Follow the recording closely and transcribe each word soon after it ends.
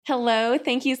Hello,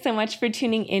 thank you so much for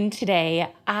tuning in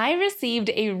today. I received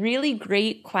a really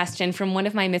great question from one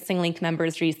of my Missing Link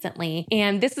members recently,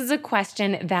 and this is a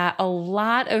question that a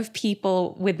lot of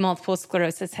people with multiple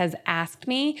sclerosis has asked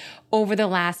me over the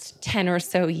last 10 or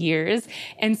so years.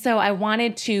 And so I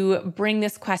wanted to bring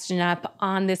this question up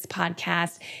on this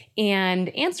podcast and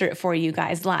answer it for you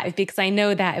guys live, because I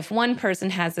know that if one person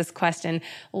has this question,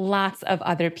 lots of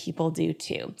other people do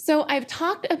too. So I've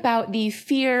talked about the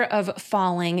fear of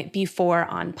falling before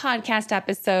on podcast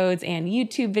episodes and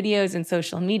YouTube videos and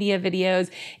social media videos,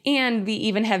 and we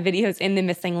even have videos in the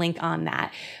Missing Link on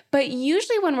that. But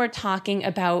usually when we're talking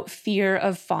about fear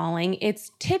of falling,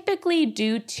 it's typically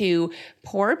due to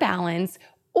poor balance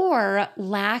or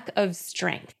lack of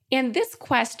strength. And this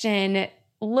question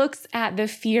looks at the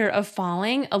fear of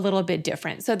falling a little bit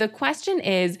different. So the question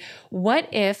is,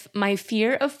 what if my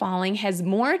fear of falling has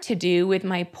more to do with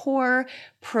my poor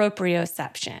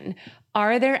proprioception?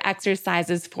 Are there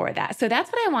exercises for that? So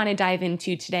that's what I want to dive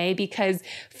into today, because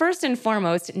first and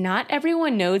foremost, not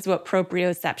everyone knows what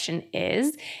proprioception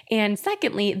is. And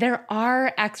secondly, there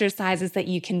are exercises that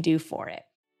you can do for it.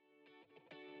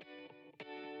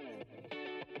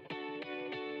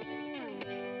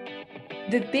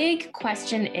 The big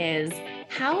question is,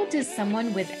 how does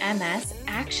someone with MS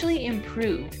actually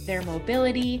improve their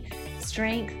mobility,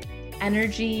 strength,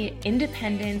 energy,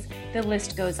 independence? The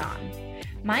list goes on.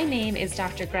 My name is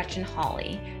Dr. Gretchen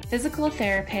Hawley, physical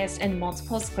therapist and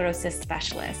multiple sclerosis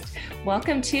specialist.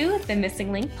 Welcome to the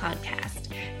Missing Link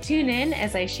podcast. Tune in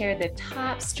as I share the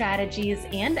top strategies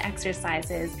and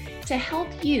exercises to help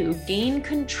you gain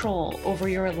control over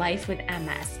your life with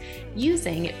MS,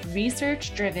 using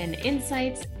research-driven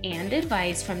insights and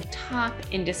advice from top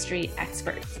industry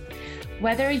experts.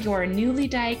 Whether you're newly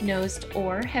diagnosed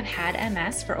or have had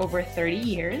MS for over 30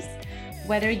 years,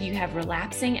 whether you have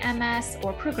relapsing MS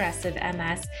or progressive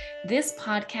MS, this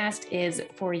podcast is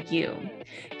for you.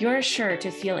 You're sure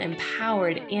to feel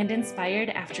empowered and inspired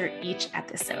after each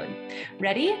episode.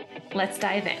 Ready? Let's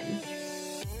dive in.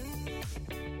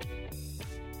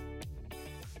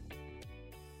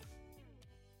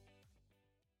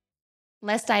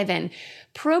 Let's dive in.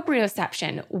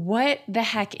 Proprioception. What the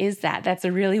heck is that? That's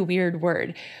a really weird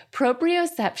word.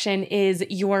 Proprioception is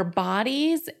your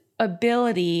body's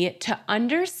ability to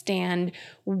understand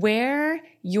where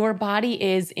your body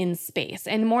is in space,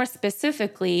 and more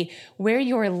specifically, where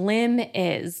your limb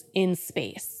is in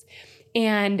space.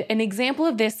 And an example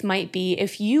of this might be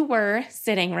if you were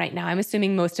sitting right now. I'm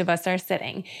assuming most of us are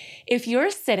sitting. If you're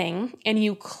sitting and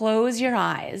you close your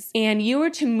eyes and you were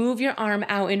to move your arm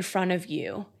out in front of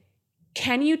you,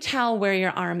 can you tell where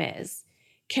your arm is?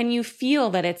 Can you feel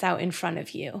that it's out in front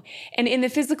of you? And in the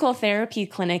physical therapy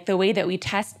clinic, the way that we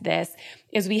test this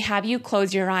is we have you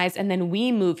close your eyes and then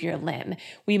we move your limb.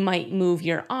 We might move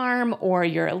your arm or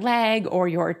your leg or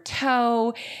your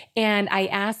toe. And I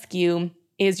ask you,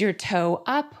 is your toe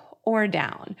up or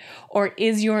down? Or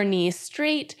is your knee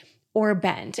straight or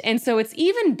bent? And so it's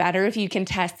even better if you can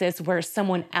test this where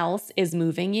someone else is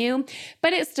moving you,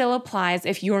 but it still applies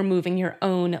if you're moving your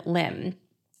own limb.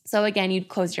 So again, you'd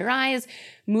close your eyes,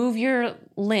 move your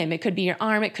limb. It could be your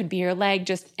arm, it could be your leg,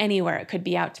 just anywhere. It could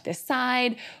be out to the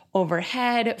side,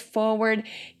 overhead, forward.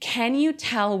 Can you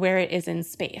tell where it is in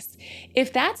space?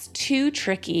 If that's too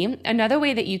tricky, another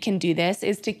way that you can do this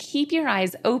is to keep your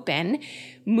eyes open,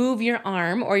 move your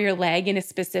arm or your leg in a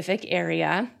specific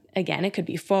area. Again, it could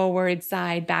be forward,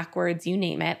 side, backwards, you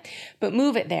name it, but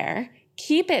move it there,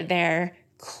 keep it there,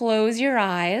 close your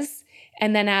eyes,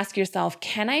 and then ask yourself,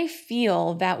 can I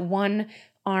feel that one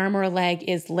arm or leg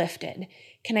is lifted?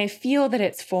 Can I feel that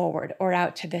it's forward or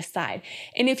out to this side?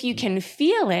 And if you can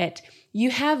feel it, you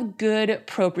have good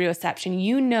proprioception.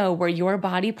 You know where your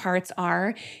body parts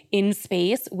are in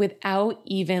space without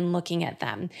even looking at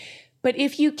them. But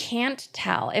if you can't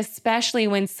tell, especially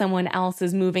when someone else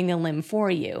is moving the limb for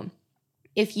you,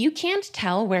 if you can't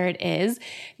tell where it is,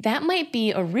 that might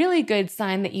be a really good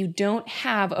sign that you don't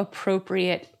have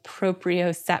appropriate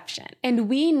proprioception. And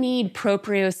we need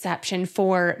proprioception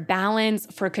for balance,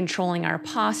 for controlling our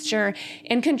posture,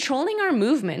 and controlling our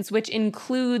movements, which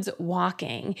includes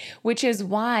walking, which is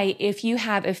why if you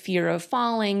have a fear of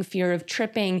falling, fear of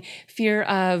tripping, fear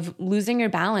of losing your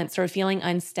balance or feeling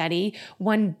unsteady,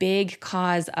 one big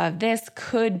cause of this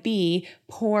could be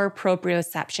poor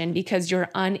proprioception because you're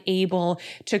unable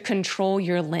to control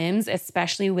your limbs,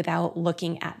 especially without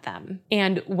looking at them.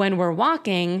 And when we're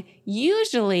walking,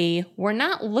 usually we're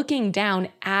not looking down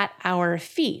at our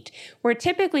feet. We're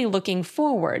typically looking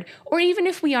forward, or even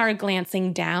if we are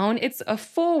glancing down, it's a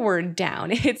forward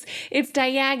down. It's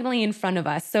diagonally in front of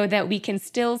us so that we can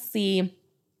still see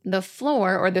the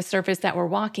floor or the surface that we're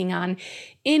walking on,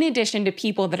 in addition to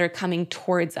people that are coming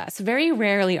towards us. Very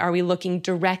rarely are we looking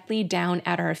directly down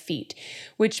at our feet,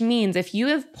 which means if you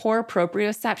have poor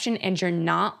proprioception and you're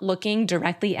not looking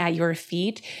directly at your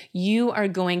feet, you are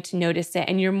going to notice it,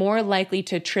 and you're more likely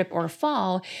to trip or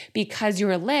fall because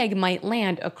your leg might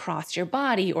land across your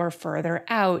body or further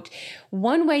out.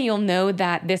 One way you'll know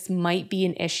that this might be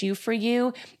an issue for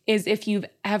you is if you've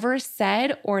ever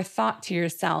said or thought to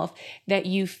yourself that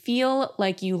you feel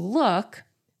like you look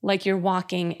like you're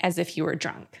walking as if you were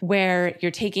drunk, where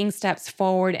you're taking steps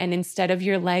forward and instead of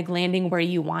your leg landing where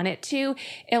you want it to,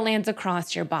 it lands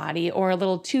across your body or a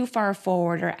little too far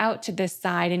forward or out to this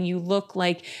side and you look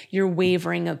like you're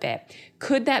wavering a bit.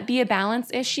 Could that be a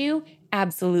balance issue?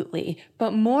 Absolutely.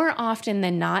 But more often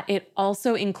than not, it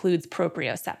also includes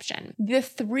proprioception. The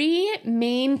three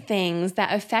main things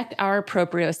that affect our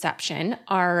proprioception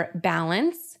are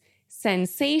balance,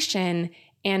 sensation,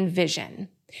 and vision.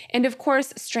 And of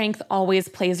course, strength always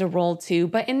plays a role too,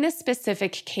 but in this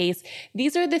specific case,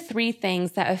 these are the three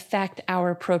things that affect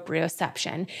our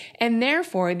proprioception. And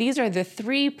therefore, these are the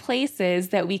three places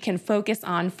that we can focus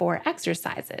on for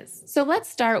exercises. So let's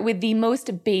start with the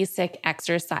most basic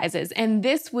exercises, and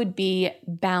this would be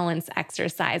balance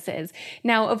exercises.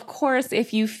 Now, of course,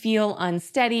 if you feel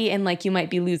unsteady and like you might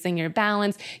be losing your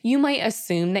balance, you might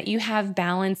assume that you have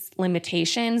balance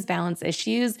limitations, balance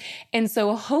issues. And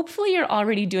so hopefully you're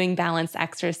already doing balance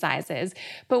exercises.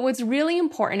 But what's really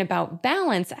important about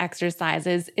balance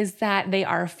exercises is that they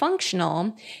are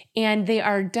functional and they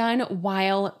are done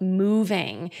while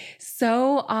moving.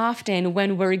 So often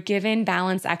when we're given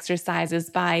balance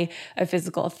exercises by a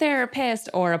physical therapist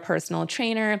or a personal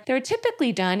trainer, they're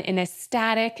typically done in a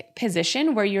static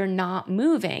position where you're not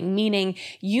moving, meaning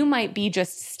you might be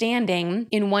just standing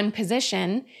in one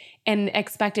position and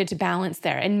expected to balance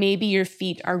there. And maybe your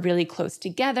feet are really close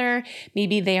together.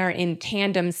 Maybe they are in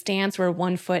tandem stance where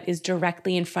one foot is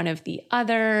directly in front of the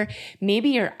other. Maybe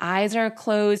your eyes are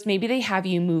closed. Maybe they have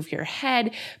you move your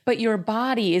head, but your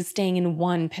body is staying in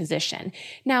one position.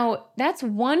 Now, that's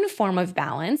one form of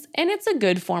balance, and it's a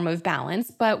good form of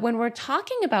balance. But when we're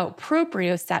talking about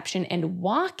proprioception and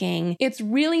walking, it's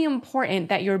really important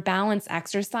that your balance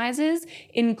exercises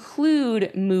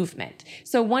include movement.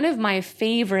 So one of my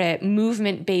favorite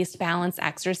movement-based balance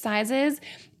exercises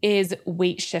is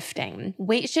weight shifting.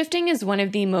 Weight shifting is one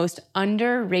of the most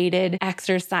underrated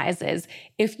exercises.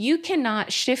 If you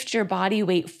cannot shift your body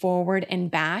weight forward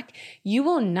and back, you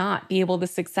will not be able to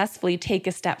successfully take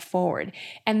a step forward.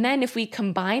 And then if we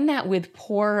combine that with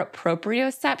poor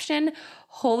proprioception,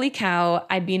 holy cow,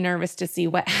 I'd be nervous to see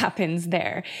what happens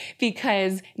there.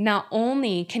 Because not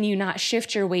only can you not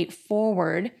shift your weight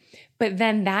forward, but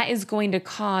then that is going to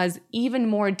cause even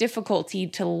more difficulty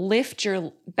to lift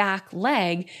your back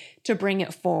leg to bring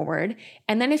it forward.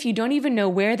 And then if you don't even know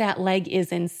where that leg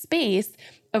is in space,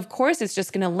 of course, it's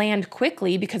just going to land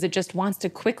quickly because it just wants to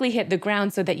quickly hit the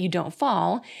ground so that you don't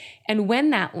fall. And when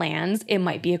that lands, it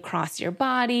might be across your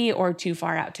body or too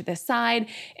far out to the side.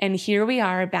 And here we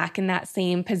are back in that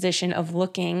same position of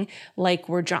looking like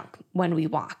we're drunk when we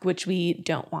walk, which we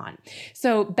don't want.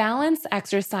 So balance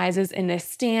exercises in a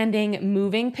standing,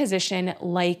 moving position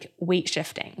like weight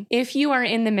shifting. If you are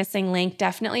in the missing link,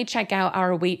 definitely check out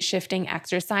our weight shifting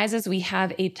exercises. We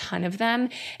have a ton of them,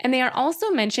 and they are also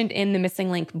mentioned in the missing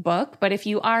link book. But if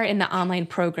you are in the online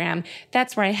program,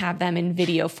 that's where I have them in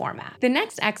video format. The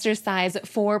next exercise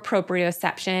for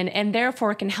proprioception, and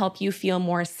therefore can help you feel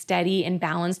more steady and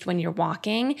balanced when you're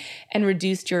walking and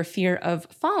reduce your fear of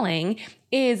falling,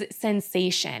 is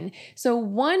sensation. So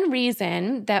one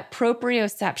reason that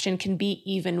proprioception can be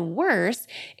even worse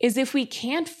is if we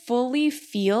can't fully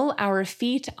feel our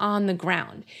feet on the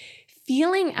ground.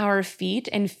 Feeling our feet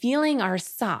and feeling our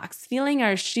socks, feeling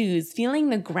our shoes, feeling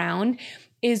the ground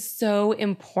is so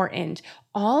important.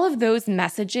 All of those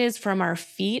messages from our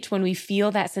feet, when we feel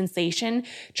that sensation,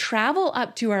 travel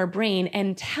up to our brain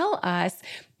and tell us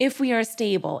if we are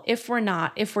stable, if we're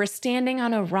not, if we're standing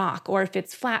on a rock, or if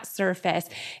it's flat surface,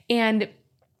 and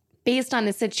based on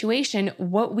the situation,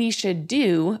 what we should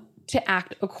do to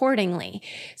act accordingly.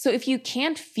 So if you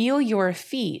can't feel your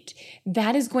feet,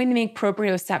 that is going to make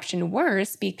proprioception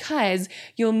worse because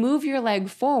you'll move your leg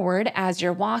forward as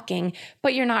you're walking,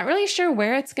 but you're not really sure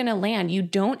where it's going to land. You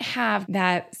don't have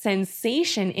that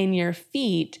sensation in your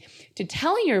feet to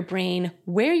tell your brain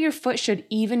where your foot should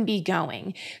even be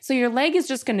going. So your leg is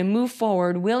just going to move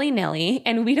forward willy-nilly,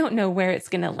 and we don't know where it's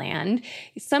going to land.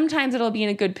 Sometimes it'll be in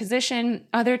a good position,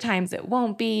 other times it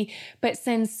won't be, but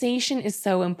sensation is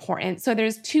so important. So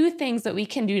there's two things that we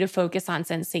can do to focus on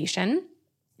sensation.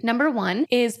 Number one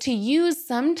is to use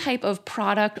some type of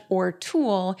product or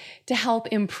tool to help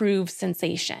improve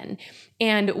sensation.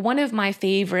 And one of my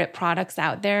favorite products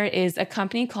out there is a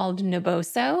company called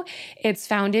Naboso. It's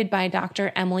founded by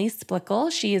Dr. Emily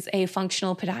Splickle. She is a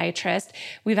functional podiatrist.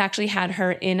 We've actually had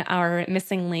her in our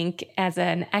Missing Link as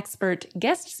an expert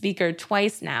guest speaker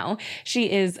twice now.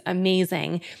 She is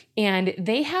amazing. And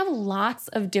they have lots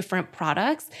of different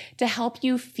products to help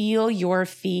you feel your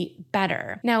feet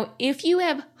better. Now, if you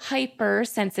have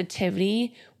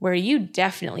hypersensitivity, where you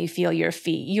definitely feel your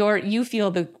feet, you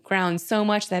feel the ground so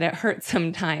much that it hurts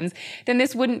sometimes, then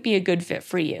this wouldn't be a good fit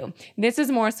for you. This is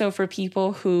more so for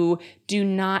people who do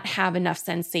not have enough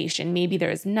sensation. Maybe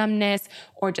there's numbness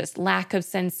or just lack of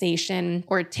sensation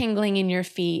or tingling in your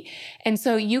feet. And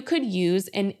so you could use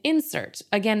an insert.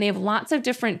 Again, they have lots of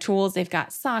different tools. They've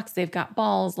got socks, they've got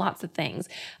balls, lots of things.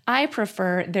 I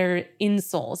prefer their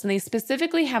insoles, and they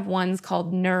specifically have ones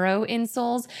called Neuro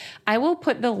insoles. I will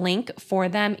put the link for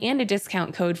them and a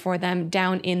discount code for them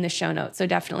down in the show notes. So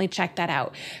definitely check that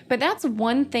out. But that's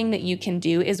one thing that you can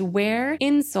do, is wear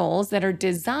insoles that are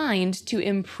designed to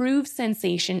improve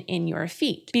sensation in your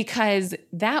feet. Because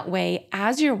that way,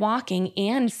 as you're walking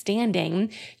and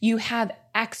standing, you have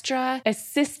extra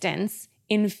assistance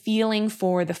in feeling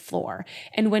for the floor.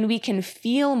 And when we can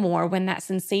feel more, when that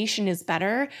sensation is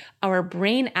better, our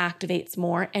brain activates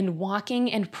more, and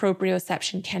walking and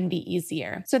proprioception can be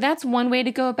easier. So that's one way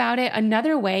to go about it.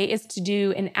 Another way is to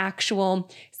do an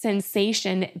actual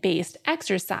sensation-based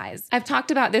exercise. I've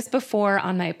talked about this before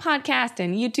on my podcast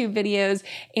and YouTube videos,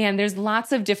 and there's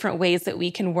lots of different ways that we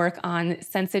can work on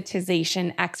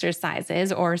sensitization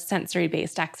exercises or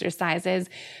sensory-based exercises.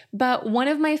 But one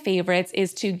of my favorites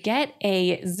is to get a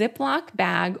Ziploc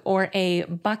bag or a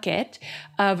bucket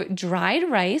of dried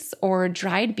rice or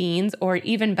dried beans, or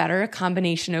even better, a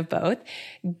combination of both.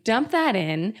 Dump that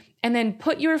in, and then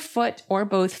put your foot or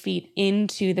both feet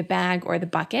into the bag or the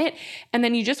bucket. And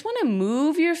then you just want to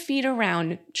move your feet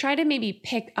around. Try to maybe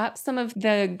pick up some of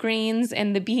the grains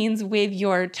and the beans with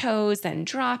your toes and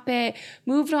drop it,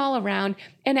 move it all around.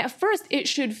 And at first it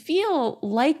should feel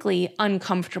likely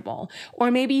uncomfortable,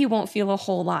 or maybe you won't feel a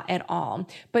whole lot at all.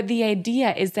 But the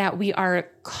idea is that we are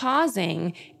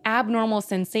causing abnormal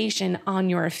sensation on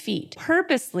your feet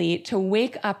purposely to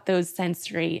wake up those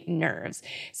sensory nerves.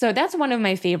 So that's one of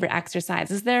my favorite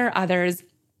exercises. There are others.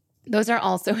 Those are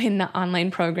also in the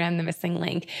online program, The Missing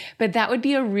Link, but that would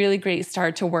be a really great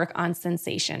start to work on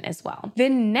sensation as well. The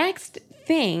next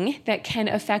thing that can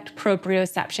affect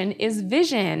proprioception is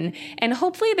vision. And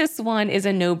hopefully this one is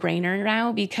a no-brainer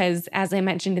now, because as I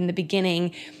mentioned in the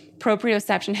beginning,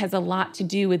 proprioception has a lot to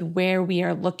do with where we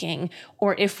are looking,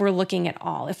 or if we're looking at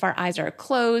all, if our eyes are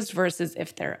closed versus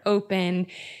if they're open.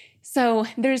 So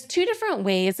there's two different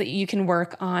ways that you can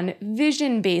work on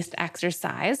vision-based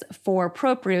exercise for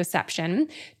proprioception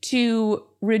to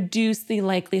reduce the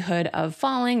likelihood of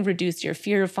falling, reduce your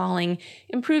fear of falling,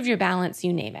 improve your balance,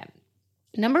 you name it.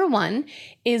 Number one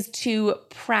is to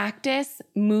practice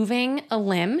moving a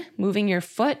limb, moving your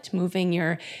foot, moving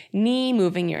your knee,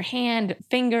 moving your hand,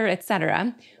 finger,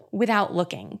 etc., without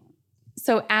looking.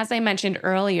 So as I mentioned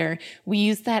earlier, we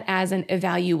use that as an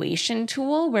evaluation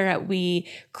tool where we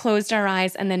closed our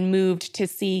eyes and then moved to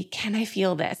see, can I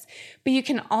feel this? But you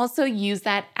can also use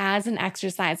that as an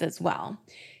exercise as well.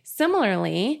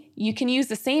 Similarly, you can use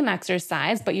the same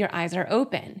exercise, but your eyes are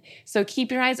open. So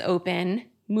keep your eyes open,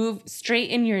 move straight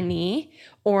in your knee,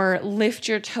 or lift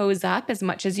your toes up as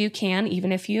much as you can,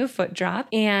 even if you have foot drop,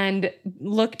 and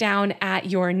look down at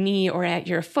your knee or at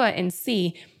your foot and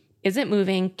see, is it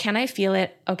moving? Can I feel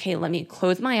it? Okay, let me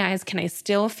close my eyes. Can I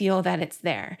still feel that it's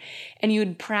there? And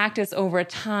you'd practice over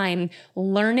time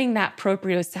learning that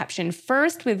proprioception,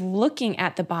 first with looking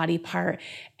at the body part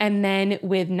and then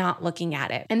with not looking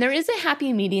at it. And there is a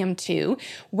happy medium too,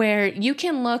 where you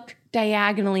can look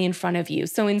diagonally in front of you.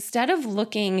 So instead of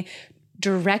looking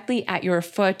directly at your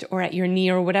foot or at your knee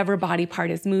or whatever body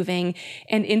part is moving,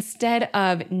 and instead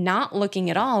of not looking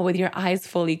at all with your eyes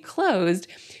fully closed,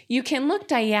 you can look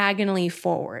diagonally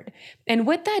forward. And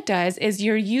what that does is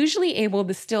you're usually able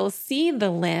to still see the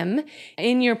limb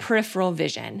in your peripheral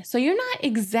vision. So you're not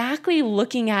exactly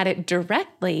looking at it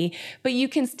directly, but you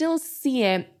can still see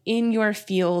it in your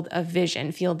field of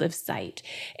vision, field of sight.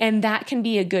 And that can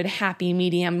be a good happy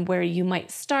medium where you might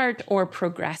start or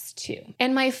progress to.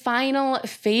 And my final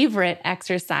favorite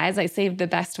exercise, I saved the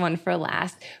best one for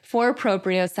last, for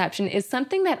proprioception is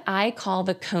something that I call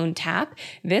the cone tap.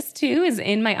 This too is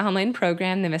in my online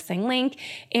program, The Missing Link,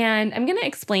 and I'm going to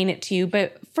explain it to you.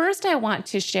 But first I want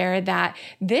to share that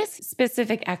this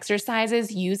specific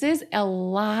exercise uses a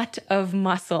lot of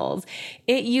muscles.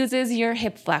 It uses your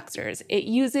hip flexors. It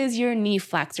uses uses your knee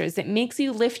flexors. It makes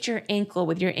you lift your ankle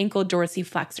with your ankle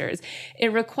dorsiflexors.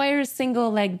 It requires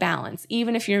single leg balance,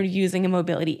 even if you're using a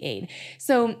mobility aid.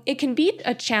 So it can be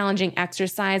a challenging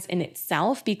exercise in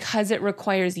itself because it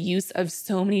requires use of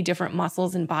so many different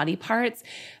muscles and body parts.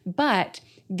 But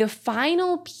the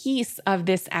final piece of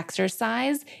this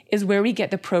exercise is where we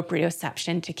get the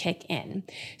proprioception to kick in.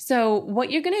 So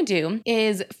what you're going to do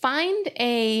is find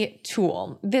a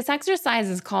tool. This exercise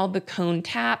is called the cone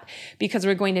tap because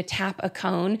we're going to tap a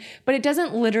cone, but it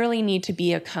doesn't literally need to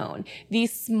be a cone. The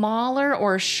smaller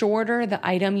or shorter the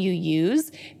item you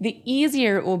use, the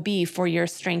easier it will be for your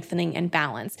strengthening and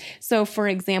balance. So for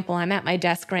example, I'm at my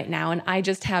desk right now and I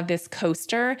just have this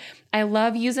coaster. I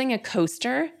love using a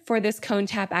coaster for this cone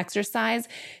tap exercise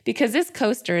because this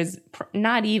coaster is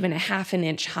not even a half an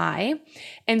inch high.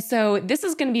 And so this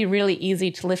is going to be really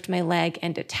easy to lift my leg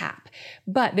and to tap.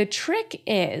 But the trick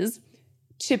is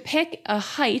to pick a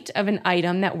height of an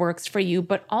item that works for you,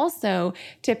 but also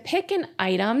to pick an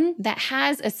item that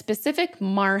has a specific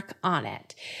mark on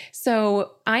it.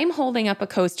 So I'm holding up a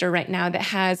coaster right now that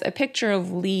has a picture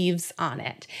of leaves on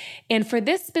it. And for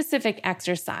this specific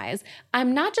exercise,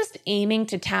 I'm not just aiming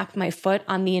to tap my foot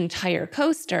on the entire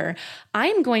coaster.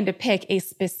 I'm going to pick a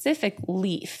specific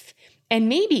leaf and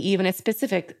maybe even a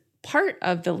specific part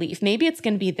of the leaf. Maybe it's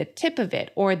going to be the tip of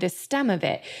it or the stem of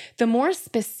it. The more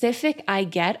specific I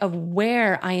get of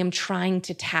where I am trying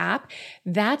to tap,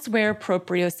 that's where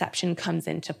proprioception comes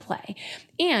into play.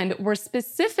 And we're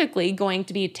specifically going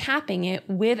to be tapping it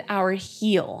with our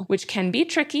heel, which can be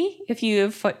tricky if you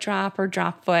have foot drop or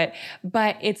drop foot,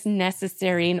 but it's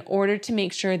necessary in order to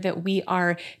make sure that we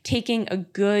are taking a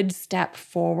good step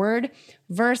forward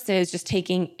versus just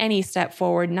taking any step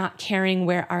forward, not caring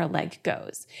where our leg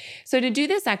goes. So to do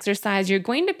this exercise, you're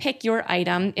going to pick your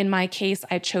item. In my case,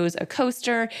 I chose a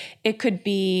coaster. It could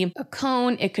be a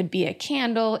cone. It could be a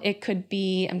candle. It could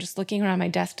be, I'm just looking around my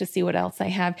desk to see what else I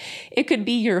have. It could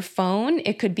be your phone.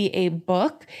 It could be a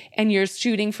book, and you're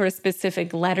shooting for a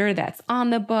specific letter that's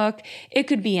on the book. It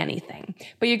could be anything.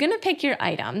 But you're going to pick your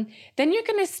item. Then you're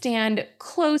going to stand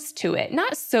close to it,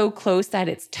 not so close that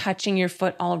it's touching your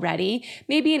foot already,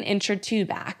 maybe an inch or two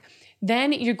back.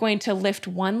 Then you're going to lift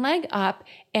one leg up,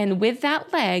 and with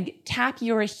that leg, tap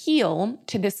your heel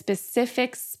to the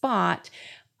specific spot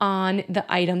on the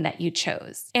item that you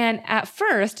chose. And at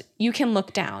first, you can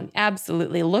look down.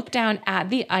 Absolutely. Look down at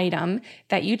the item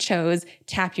that you chose,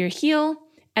 tap your heel,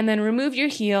 and then remove your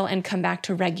heel and come back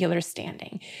to regular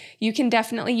standing. You can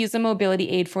definitely use a mobility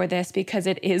aid for this because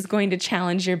it is going to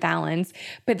challenge your balance,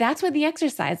 but that's what the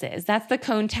exercise is. That's the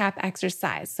cone tap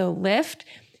exercise. So lift,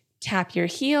 tap your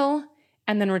heel,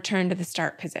 and then return to the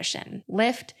start position.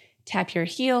 Lift, tap your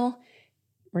heel,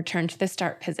 return to the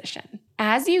start position.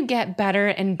 As you get better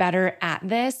and better at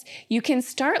this, you can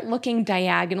start looking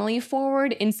diagonally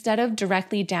forward instead of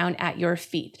directly down at your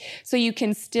feet. So you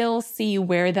can still see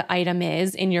where the item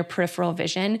is in your peripheral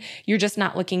vision. You're just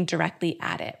not looking directly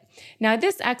at it. Now,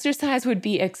 this exercise would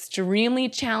be extremely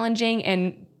challenging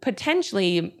and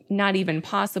potentially not even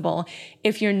possible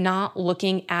if you're not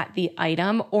looking at the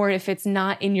item or if it's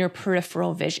not in your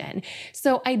peripheral vision.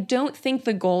 So I don't think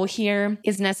the goal here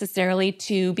is necessarily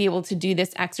to be able to do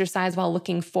this exercise while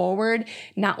looking forward,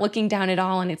 not looking down at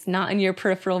all, and it's not in your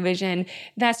peripheral vision.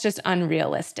 That's just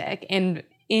unrealistic. And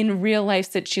in real life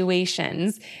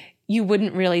situations, you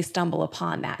wouldn't really stumble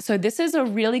upon that. So this is a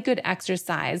really good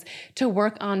exercise to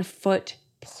work on foot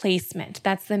placement.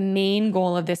 That's the main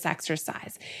goal of this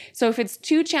exercise. So if it's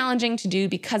too challenging to do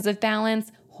because of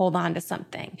balance, hold on to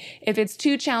something. If it's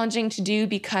too challenging to do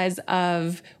because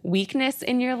of weakness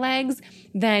in your legs,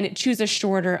 then choose a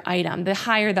shorter item. The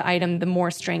higher the item, the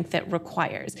more strength it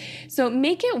requires. So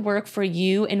make it work for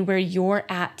you and where you're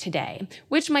at today,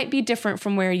 which might be different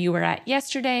from where you were at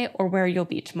yesterday or where you'll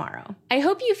be tomorrow. I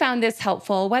hope you found this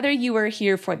helpful, whether you were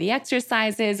here for the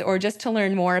exercises or just to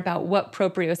learn more about what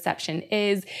proprioception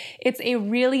is. It's a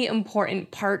really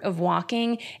important part of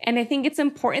walking, and I think it's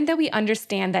important that we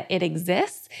understand that it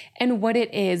exists and what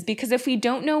it is, because if we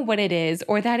don't know what it is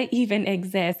or that it even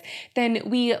exists, then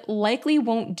we likely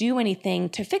won't do anything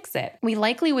to fix it. We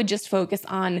likely would just focus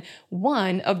on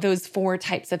one of those 4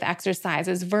 types of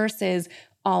exercises versus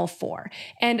all 4.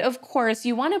 And of course,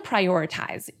 you want to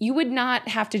prioritize. You would not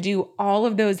have to do all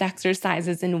of those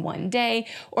exercises in one day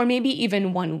or maybe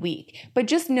even 1 week. But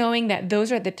just knowing that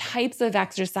those are the types of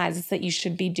exercises that you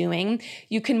should be doing,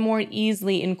 you can more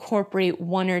easily incorporate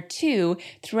 1 or 2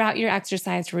 throughout your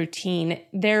exercise routine,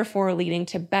 therefore leading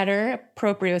to better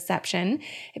proprioception,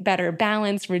 better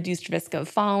balance, reduced risk of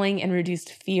falling, and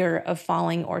reduced fear of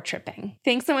falling or tripping.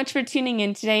 Thanks so much for tuning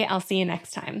in today. I'll see you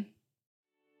next time.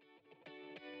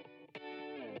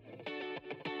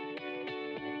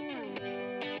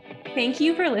 Thank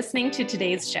you for listening to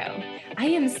today's show. I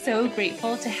am so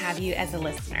grateful to have you as a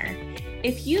listener.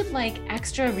 If you'd like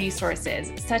extra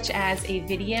resources, such as a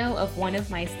video of one of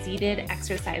my seated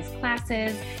exercise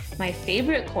classes, my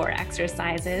favorite core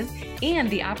exercises, and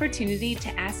the opportunity to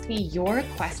ask me your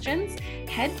questions,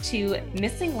 head to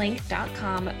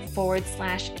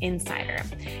missinglink.com/insider.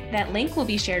 That link will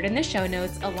be shared in the show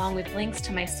notes along with links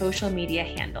to my social media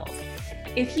handles.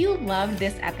 If you loved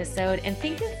this episode and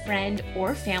think a friend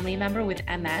or family member with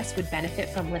MS would benefit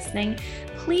from listening,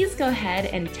 please go ahead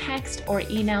and text or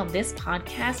email this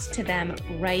podcast to them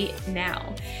right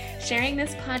now. Sharing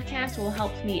this podcast will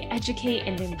help me educate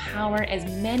and empower as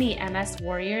many MS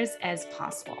warriors as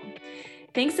possible.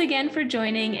 Thanks again for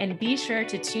joining, and be sure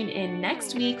to tune in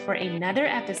next week for another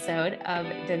episode of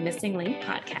the Missing Link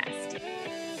podcast.